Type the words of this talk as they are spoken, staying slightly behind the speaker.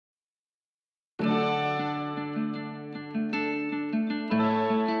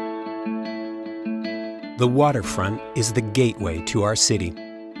The waterfront is the gateway to our city.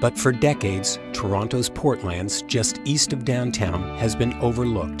 But for decades, Toronto's Portlands, just east of downtown, has been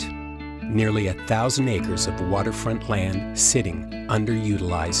overlooked. Nearly 1,000 acres of waterfront land sitting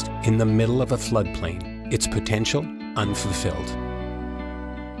underutilized in the middle of a floodplain, its potential unfulfilled.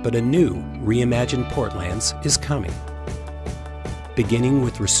 But a new, reimagined Portlands is coming. Beginning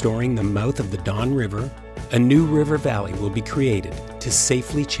with restoring the mouth of the Don River, a new river valley will be created to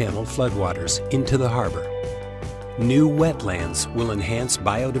safely channel floodwaters into the harbor. New wetlands will enhance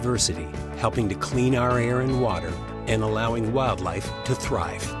biodiversity, helping to clean our air and water and allowing wildlife to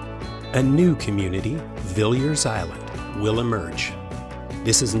thrive. A new community, Villiers Island, will emerge.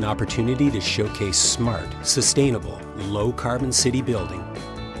 This is an opportunity to showcase smart, sustainable, low-carbon city building,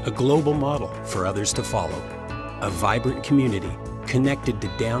 a global model for others to follow, a vibrant community connected to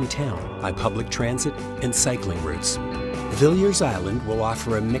downtown by public transit and cycling routes. Villiers Island will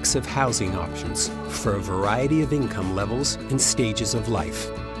offer a mix of housing options for a variety of income levels and stages of life.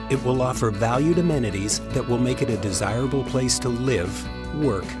 It will offer valued amenities that will make it a desirable place to live,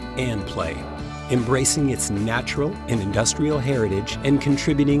 work, and play, embracing its natural and industrial heritage and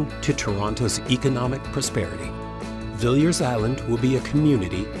contributing to Toronto's economic prosperity. Villiers Island will be a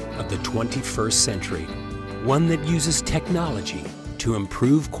community of the 21st century, one that uses technology to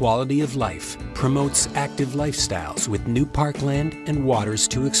improve quality of life, promotes active lifestyles with new parkland and waters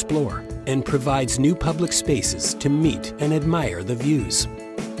to explore, and provides new public spaces to meet and admire the views.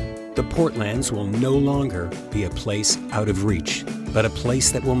 The Portlands will no longer be a place out of reach, but a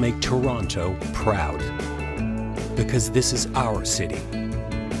place that will make Toronto proud. Because this is our city.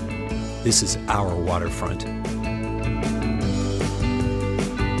 This is our waterfront.